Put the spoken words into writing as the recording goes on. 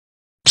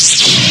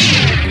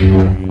What's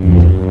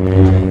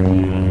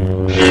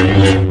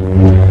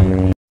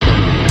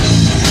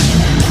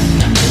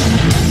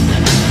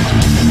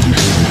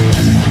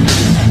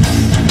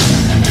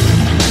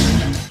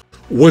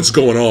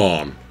going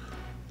on?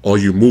 All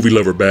you movie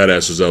lover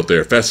badasses out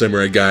there, Phat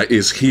Samurai Guy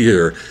is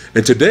here,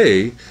 and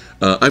today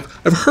I've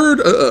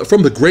heard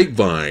from the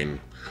grapevine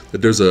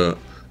that there's a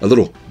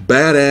little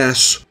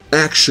badass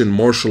action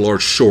martial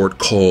arts short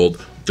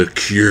called The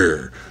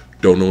Cure.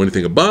 Don't know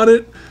anything about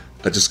it.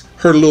 I just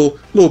heard a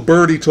little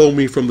birdie told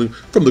me from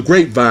the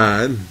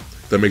grapevine,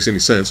 if that makes any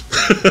sense,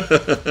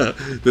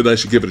 that I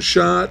should give it a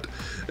shot.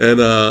 And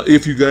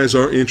if you guys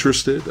are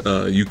interested,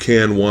 you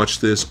can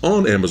watch this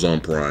on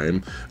Amazon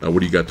Prime.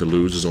 What do you got to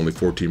lose? It's only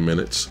 14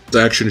 minutes. It's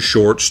action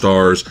short,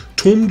 stars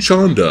Tum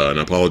Chanda, and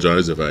I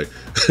apologize if I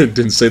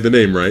didn't say the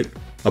name right.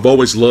 I've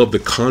always loved the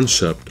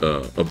concept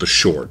of the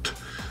short,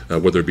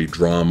 whether it be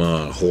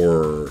drama,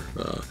 horror,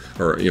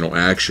 or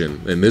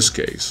action in this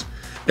case.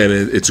 And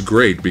it's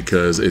great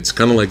because it's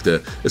kind of like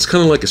a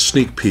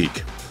sneak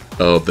peek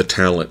of the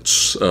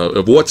talents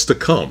of what's to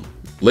come.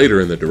 Later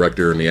in the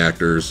director and the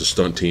actors, the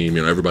stunt team,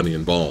 everybody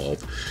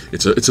involved.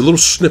 It's a little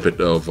snippet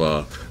of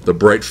the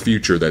bright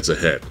future that's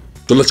ahead.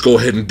 So let's go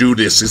ahead and do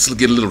this. Let's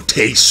get a little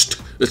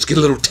taste. Let's get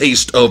a little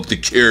taste of The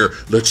Cure.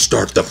 Let's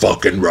start the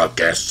fucking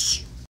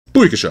ruckus.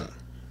 Booyakasha.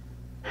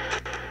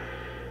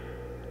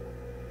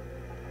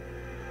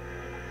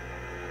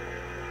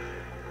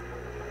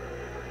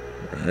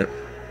 Alright.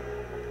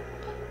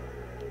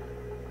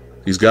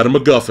 He's got a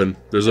MacGuffin.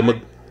 There's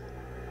a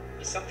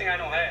It's something I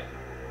don't have.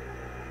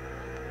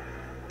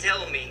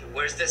 Tell me,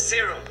 where's the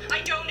serum?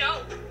 I don't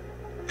know.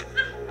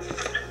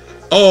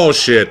 Oh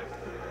shit.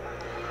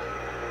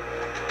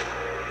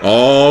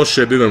 Oh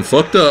shit, they done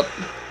fucked up.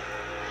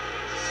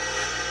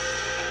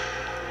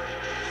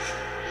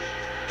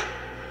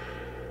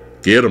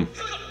 Get him.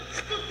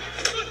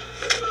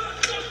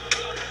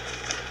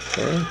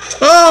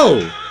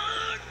 Oh!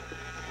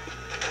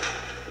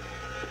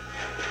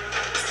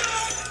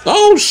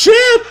 Oh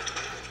shit!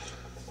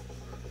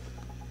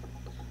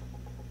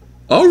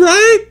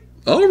 Alright.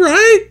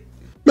 Alright.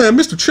 Man,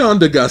 Mr.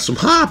 Chanda got some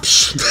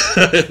hops.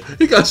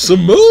 He got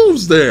some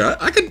moves there.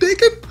 I can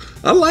dig it.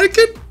 I like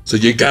it. So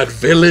you got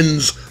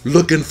villains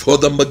looking for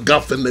the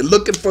MacGuffin. They're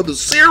looking for the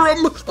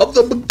serum of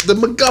the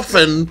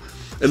MacGuffin.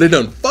 And they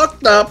done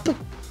fucked up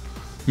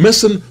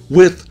messing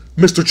with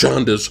Mr.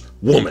 Chanda's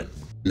woman.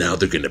 Now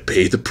they're gonna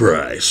pay the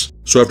price.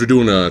 So after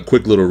doing a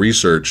quick little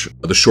research,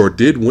 the short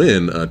did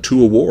win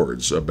 2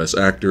 awards, Best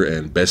Actor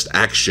and Best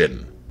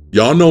Action.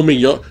 Y'all know me,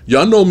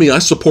 y'all know me, I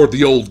support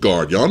the old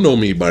guard. Y'all know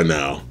me by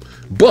now.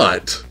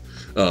 But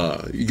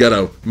you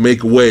gotta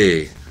make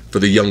way for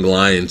the young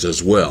lions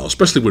as well,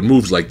 especially with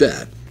moves like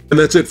that. And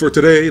that's it for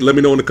today. Let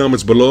me know in the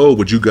comments below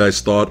what you guys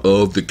thought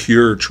of the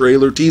Cure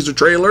teaser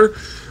trailer.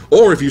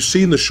 Or if you've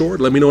seen the short,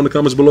 let me know in the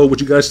comments below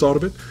what you guys thought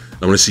of it.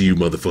 I'm gonna see you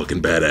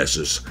motherfucking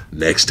badasses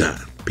next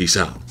time. Peace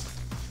out.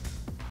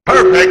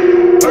 Perfect.